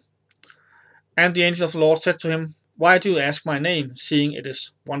honor you? And the angel of the Lord said to him, Why do you ask my name, seeing it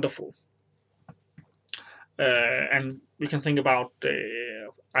is wonderful? And we can think about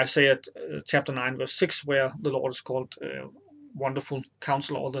Isaiah chapter 9 verse 6, where the Lord is called Wonderful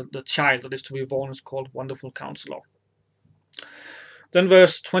Counselor, or the child that is to be born is called Wonderful Counselor. Then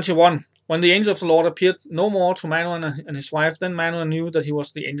verse 21, When the angel of the Lord appeared no more to Manoah and his wife, then Manoah knew that he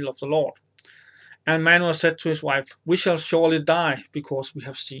was the angel of the Lord. And Manoah said to his wife, We shall surely die, because we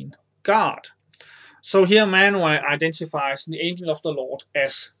have seen God. So here Manoah identifies the angel of the Lord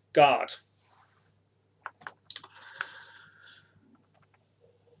as God.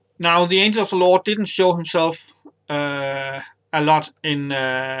 Now, the angel of the Lord didn't show himself a lot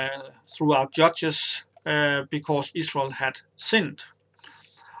throughout Judges because Israel had sinned.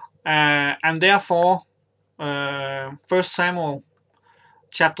 And therefore, 1 Samuel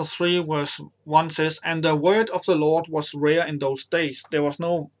chapter 3 verse 1 says, And the word of the Lord was rare in those days. There was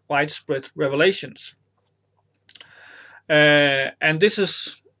no widespread revelations. And this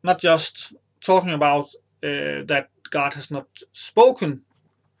is not just talking about that God has not spoken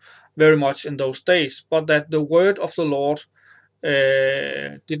very much in those days, but that the word of the Lord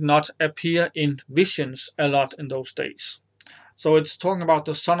did not appear in visions a lot in those days. So it's talking about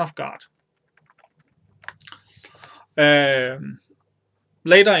the Son of God.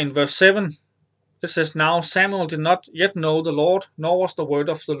 Later in verse 7, it says, Now Samuel did not yet know the Lord, nor was the word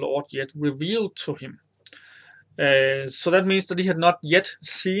of the Lord yet revealed to him. So that means that he had not yet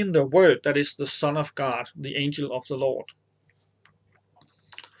seen the word, that is the Son of God, the angel of the Lord.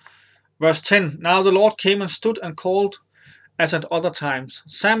 Verse 10, Now the Lord came and stood and called as at other times,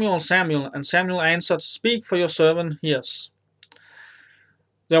 Samuel, Samuel, and Samuel answered, Speak, for your servant hears.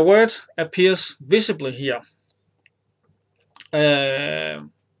 The word appears visibly here.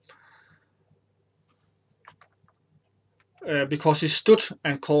 Because he stood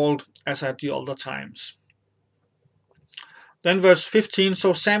and called as at the other times. Then verse 15,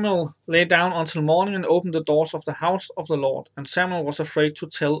 So Samuel lay down until morning and opened the doors of the house of the Lord, and Samuel was afraid to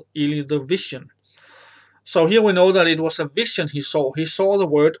tell Eli the vision. So here we know that it was a vision he saw. He saw the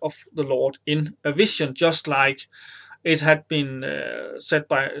word of the Lord in a vision, just like it had been said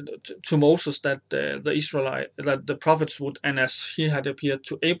to Moses that the prophets would, and as he had appeared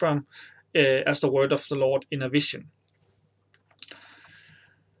to Abraham as the word of the Lord in a vision.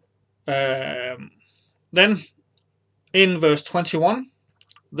 Then in verse 21,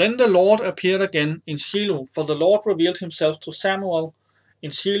 Then the Lord appeared again in Shiloh, for the Lord revealed himself to Samuel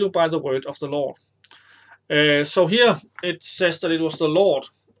in Shiloh by the word of the Lord. So here it says that it was the Lord,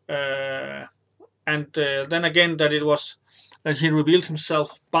 and then again that he revealed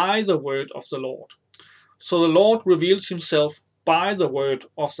himself by the word of the Lord. So the Lord reveals himself by the word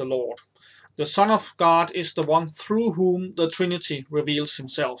of the Lord. The Son of God is the one through whom the Trinity reveals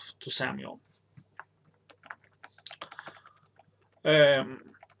himself to Samuel.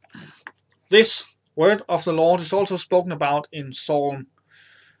 This word of the Lord is also spoken about in Psalm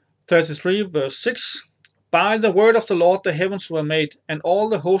 33 verse 6. By the word of the Lord the heavens were made, and all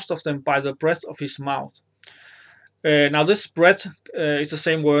the host of them by the breath of his mouth. Now this breath is the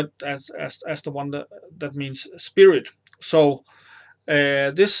same word as the one that means spirit. So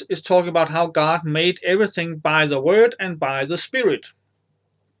this is talking about how God made everything by the word and by the spirit.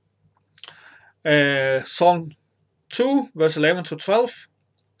 Psalm 2 verse 11 to 12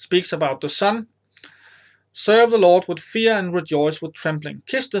 speaks about the Son. Serve the Lord with fear and rejoice with trembling.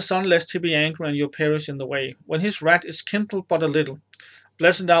 Kiss the Son, lest he be angry and you perish in the way, when his wrath is kindled but a little.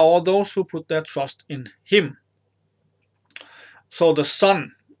 Blessed are all those who put their trust in him. So the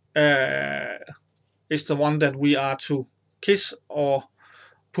Son is the one that we are to kiss or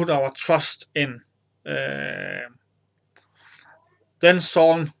put our trust in. Then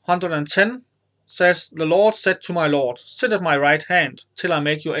Psalm 110 says, "The Lord said to my Lord, sit at my right hand, till I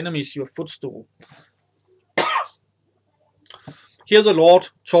make your enemies your footstool." Here the Lord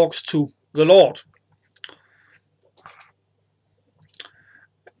talks to the Lord.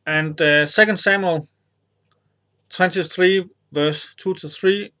 And 2 Samuel 23 verse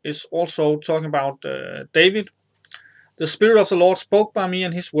 2-3 is also talking about David. "The Spirit of the Lord spoke by me,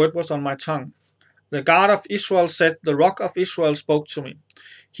 and his word was on my tongue. The God of Israel said, the Rock of Israel spoke to me.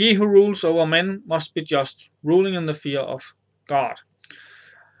 He who rules over men must be just, ruling in the fear of God."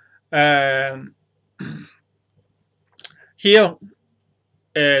 Here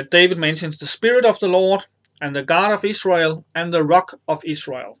David mentions the Spirit of the Lord and the God of Israel and the Rock of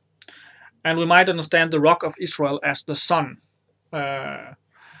Israel. And we might understand the Rock of Israel as the Son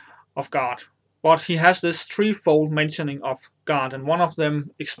of God. But he has this threefold mentioning of God, and one of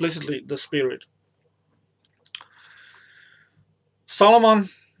them explicitly the Spirit. Solomon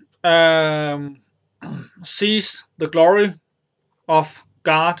sees the glory of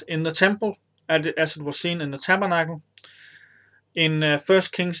God in the temple as it was seen in the tabernacle in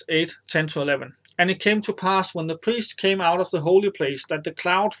 1 Kings 8:10-11. "And it came to pass, when the priest came out of the holy place, that the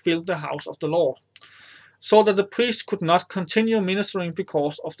cloud filled the house of the Lord, so that the priest could not continue ministering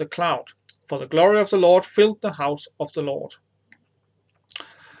because of the cloud. For the glory of the Lord filled the house of the Lord."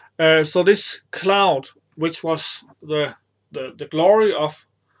 So this cloud, which was the glory of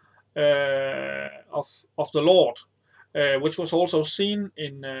the Lord, which was also seen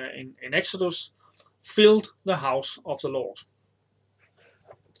in Exodus, filled the house of the Lord.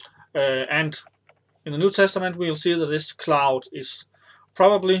 And in the New Testament, we will see that this cloud is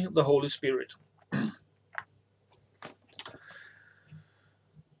probably the Holy Spirit.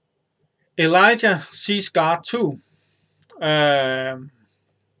 Elijah sees God too.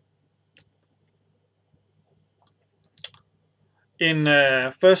 In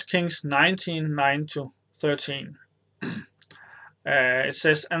 1 Kings 19:9-13. It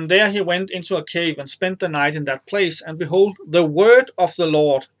says, "And there he went into a cave and spent the night in that place, and behold, the word of the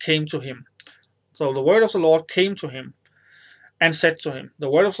Lord came to him." So the word of the Lord came to him and said to him, the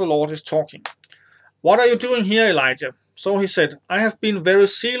word of the Lord is talking, "What are you doing here, Elijah?" So he said, "I have been very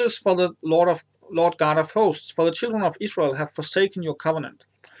zealous for the Lord God of hosts, for the children of Israel have forsaken your covenant,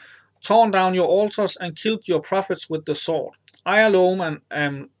 torn down your altars, and killed your prophets with the sword. I alone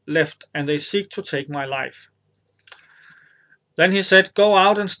am left, and they seek to take my life." Then he said, "Go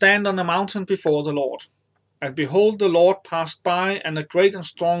out and stand on the mountain before the Lord." And behold, the Lord passed by, and a great and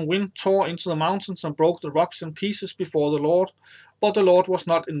strong wind tore into the mountains and broke the rocks in pieces before the Lord. But the Lord was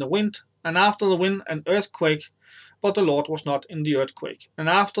not in the wind. And after the wind, an earthquake. But the Lord was not in the earthquake. And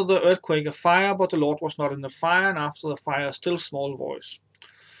after the earthquake, a fire. But the Lord was not in the fire. And after the fire, a still small voice.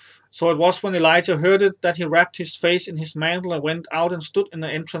 So it was when Elijah heard it that he wrapped his face in his mantle and went out and stood in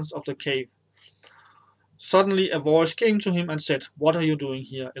the entrance of the cave. Suddenly a voice came to him and said, "What are you doing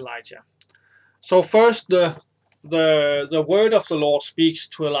here, Elijah?" So first the word of the Lord speaks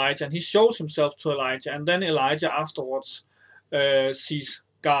to Elijah, and he shows himself to Elijah, and then Elijah afterwards sees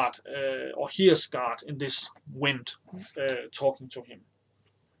God or hears God in this wind talking to him.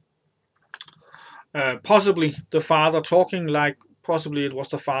 Possibly the Father talking, possibly it was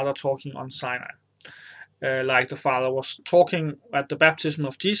the Father talking on Sinai, like the Father was talking at the baptism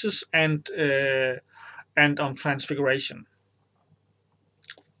of Jesus and on Transfiguration.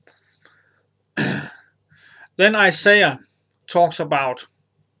 Then Isaiah talks about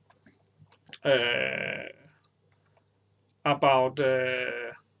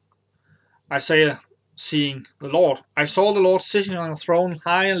Isaiah seeing the Lord. "I saw the Lord sitting on a throne,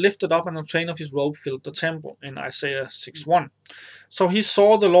 high and lifted up, and the train of his robe filled the temple," in Isaiah 6:1. So he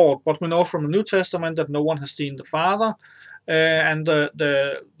saw the Lord, but we know from the New Testament that no one has seen the Father, and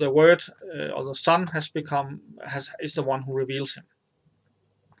the Word or the Son is the one who reveals him.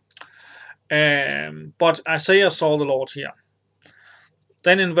 But Isaiah saw the Lord here.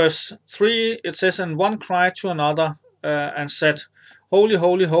 Then in verse 3 it says, "And one cried to another and said, Holy,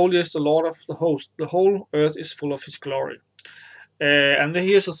 holy, holy is the Lord of the host. The whole earth is full of his glory." And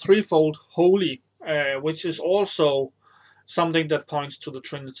here's a threefold holy, which is also something that points to the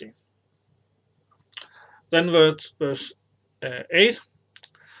Trinity. Then verse 8.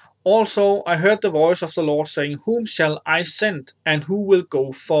 "Also I heard the voice of the Lord saying, Whom shall I send, and who will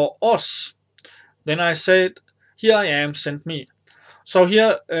go for us? Then I said, Here I am, send me." So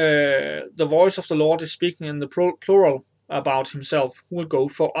here the voice of the Lord is speaking in the plural about himself, who will go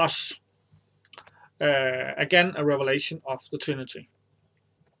for us. Again, a revelation of the Trinity.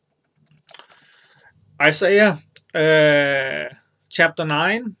 Isaiah chapter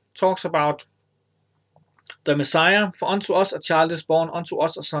 9 talks about the Messiah, for unto us a child is born, unto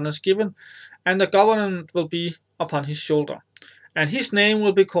us a son is given, and the government will be upon his shoulder. And his name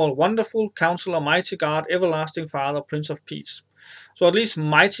will be called Wonderful, Counselor, Mighty God, Everlasting Father, Prince of Peace. So at least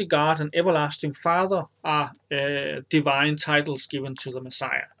Mighty God and Everlasting Father are divine titles given to the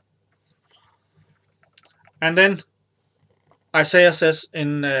Messiah. And then Isaiah says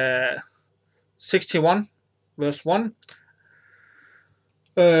in 61 verse 1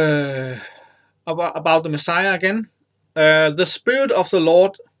 about the Messiah again. The Spirit of the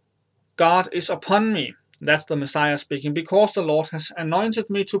Lord God is upon me. That's the Messiah speaking. Because the Lord has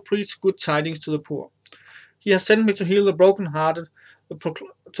anointed me to preach good tidings to the poor. He has sent me to heal the brokenhearted,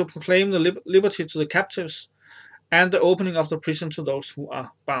 to proclaim the liberty to the captives, and the opening of the prison to those who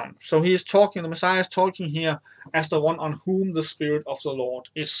are bound. So he is talking, the Messiah is talking here as the one on whom the Spirit of the Lord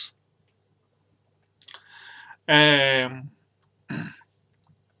is. Then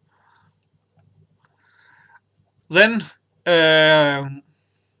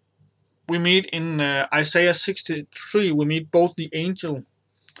we meet in Isaiah 63, we meet both the angel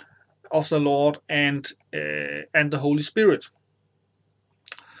of the Lord and the Holy Spirit.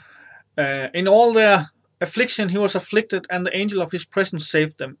 In all their affliction he was afflicted, and the angel of his presence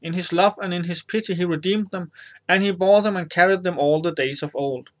saved them. In his love and in his pity he redeemed them, and he bore them and carried them all the days of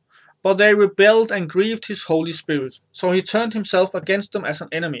old. But they rebelled and grieved his Holy Spirit. So he turned himself against them as an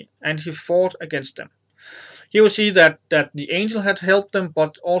enemy, and he fought against them. Here we see that the angel had helped them,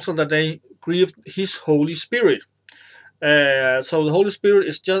 but also that they grieved his Holy Spirit. So the Holy Spirit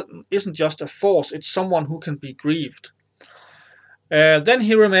isn't just a force, it's someone who can be grieved. Then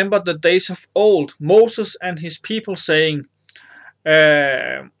he remembered the days of old, Moses and his people, saying,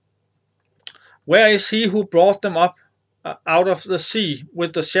 where is he who brought them up out of the sea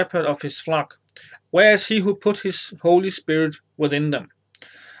with the shepherd of his flock? Where is he who put his Holy Spirit within them?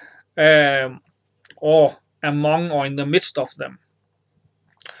 Or among or in the midst of them?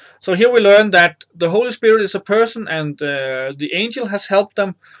 So here we learn that the Holy Spirit is a person, and the angel has helped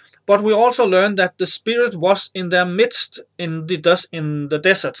them. But we also learn that the Spirit was in their midst in the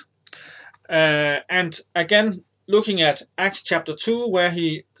desert. And again, looking at Acts chapter 2, where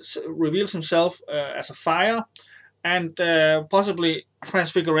he reveals himself as a fire, and possibly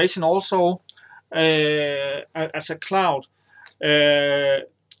Transfiguration also as a cloud.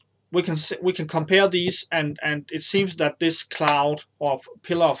 We can compare these, and it seems that this cloud of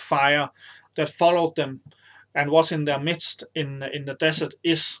pillar of fire that followed them and was in their midst in the desert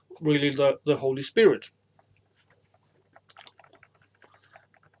is really the Holy Spirit.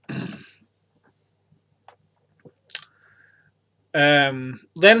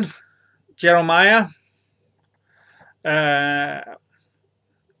 Then Jeremiah,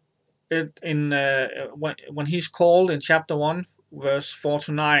 when he's called in chapter 1, verse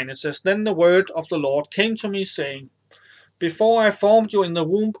 4-9, it says, Then the word of the Lord came to me, saying, Before I formed you in the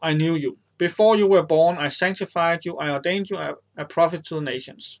womb, I knew you. Before you were born, I sanctified you. I ordained you a prophet to the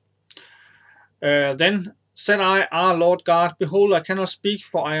nations. Then said I, Lord God, behold, I cannot speak,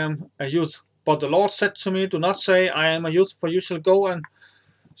 for I am a youth. But the Lord said to me, Do not say, I am a youth, for you shall go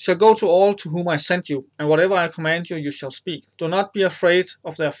to all to whom I sent you, and whatever I command you, you shall speak. Do not be afraid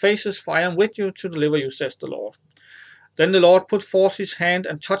of their faces, for I am with you to deliver you, says the Lord. Then the Lord put forth his hand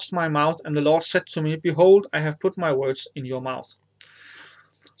and touched my mouth, and the Lord said to me, Behold, I have put my words in your mouth.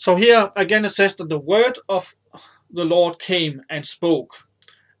 So here again it says that the word of the Lord came and spoke.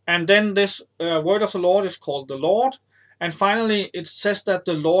 And then this word of the Lord is called the Lord. And finally it says that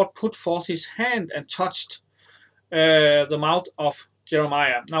the Lord put forth his hand and touched the mouth of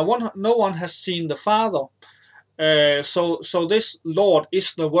Jeremiah. Now no one has seen the Father. So this Lord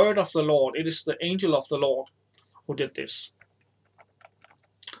is the word of the Lord. It is the angel of the Lord who did this.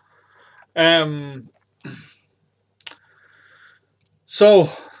 So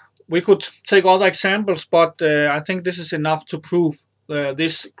we could take other examples, but I think this is enough to prove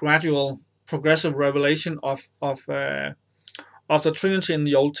this gradual, progressive revelation of the Trinity in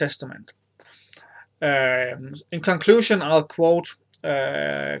the Old Testament. In conclusion, I'll quote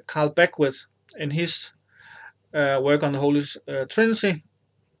Carl Beckwith in his work on the Holy Trinity.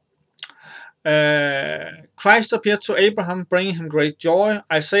 Christ appeared to Abraham, bringing him great joy.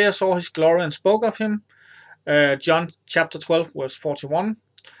 Isaiah saw his glory and spoke of him. John chapter 12, verse 41.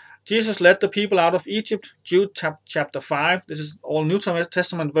 Jesus led the people out of Egypt. Jude chapter 5. This is all New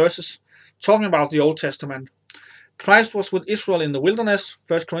Testament verses talking about the Old Testament. Christ was with Israel in the wilderness.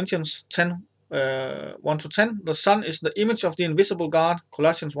 1 Corinthians 10, 1-10. The Son is the image of the invisible God.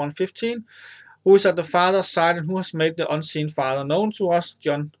 Colossians 1:15. Who is at the Father's side and who has made the unseen Father known to us.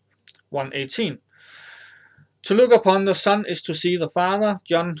 John 1:18. To look upon the Son is to see the Father.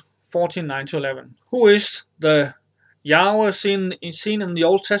 John 14:9-11. Who is the Yahweh seen in the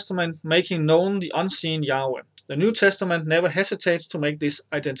Old Testament, making known the unseen Yahweh? The New Testament never hesitates to make this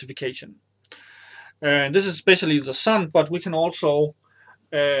identification. And this is especially the Son, but we can also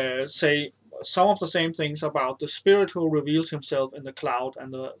say some of the same things about the Spirit who reveals himself in the cloud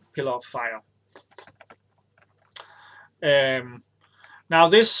and the pillar of fire. Now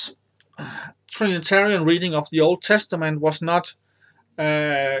this Trinitarian reading of the Old Testament was not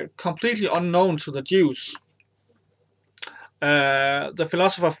completely unknown to the Jews. The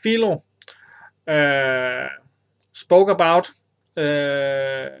philosopher Philo spoke about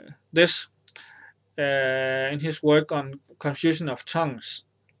this in his work on confusion of tongues.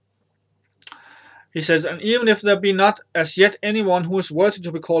 He says, and even if there be not as yet anyone who is worthy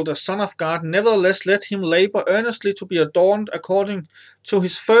to be called a son of God, nevertheless let him labor earnestly to be adorned according to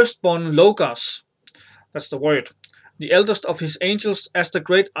his firstborn Logos. That's the word. The eldest of his angels, as the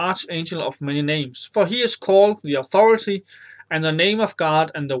great archangel of many names. For he is called the authority and the name of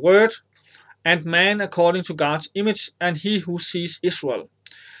God and the word, and man according to God's image, and he who sees Israel.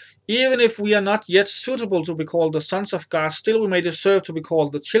 Even if we are not yet suitable to be called the sons of God, still we may deserve to be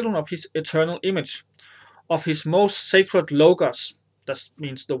called the children of his eternal image, of his most sacred Logos. That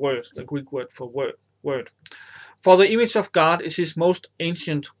means the word, the Greek word for word. For the image of God is his most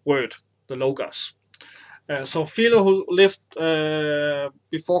ancient word, the Logos. So Philo, who lived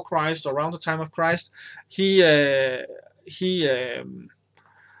before Christ, around the time of Christ, he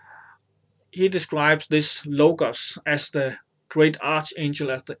describes this Logos as the great archangel,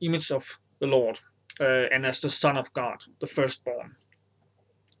 as the image of the Lord, and as the Son of God, the firstborn.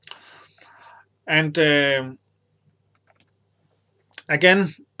 And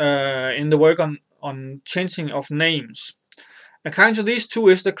again, in the work on changing of names, according to these two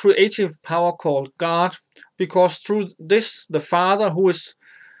is the creative power called God, because through this the Father, who is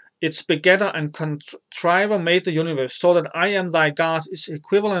its begetter and contriver, made the universe, so that I am thy God is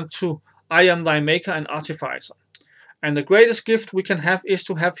equivalent to I am thy maker and artificer. And the greatest gift we can have is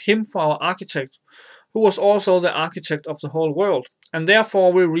to have him for our architect, who was also the architect of the whole world. And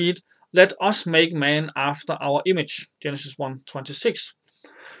therefore we read, let us make man after our image, Genesis 1:26.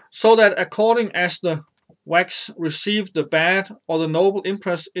 So that according as the wax received the bad or the noble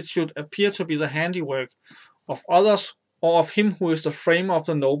impress, it should appear to be the handiwork of others, or of him who is the framer of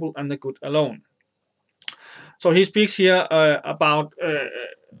the noble and the good alone. So he speaks here about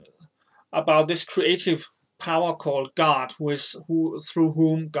this creative power called God, through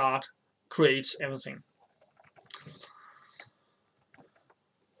whom God creates everything.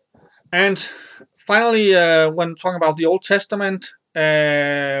 And finally, when talking about the Old Testament,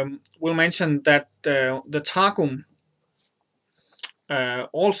 we'll mention that the Targum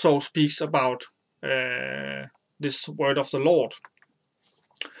also speaks about this word of the Lord.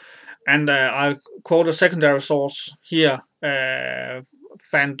 And I'll quote a secondary source here, Douglas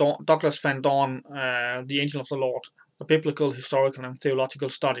Van Dorn, The Angel of the Lord, A Biblical, Historical and Theological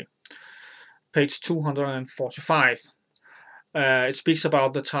Study, page 245. It speaks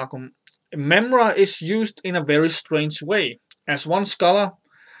about the Targum. Memra is used in a very strange way. As one scholar,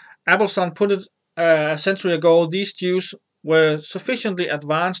 Abelson, put it a century ago, these Jews were sufficiently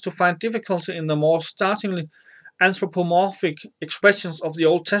advanced to find difficulty in the more startlingly anthropomorphic expressions of the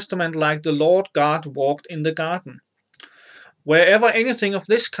Old Testament, like the Lord God walked in the garden. Wherever anything of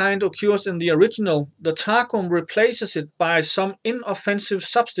this kind occurs in the original, the Targum replaces it by some inoffensive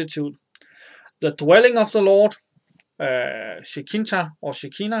substitute. The dwelling of the Lord, Shekinah or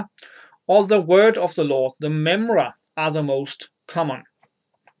Shekinah, or the word of the Lord, the Memra, are the most common.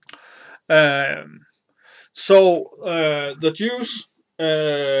 So the Jews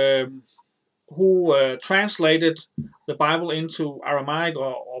who translated the Bible into Aramaic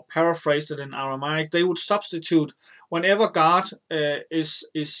or paraphrased it in Aramaic, they would substitute whenever God is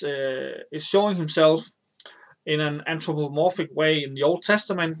showing himself in an anthropomorphic way in the Old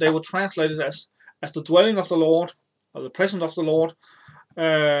Testament, they would translate it as the dwelling of the Lord, or the presence of the Lord,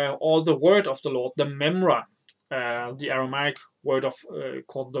 or the word of the Lord, the Memra, the Aramaic word of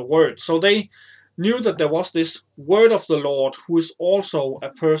called the word. So they knew that there was this word of the Lord, who is also a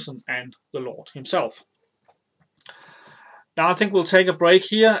person and the Lord himself. Now I think we'll take a break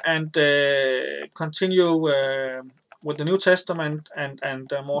here and continue with the New Testament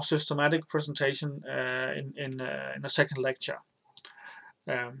and a more systematic presentation in a second lecture.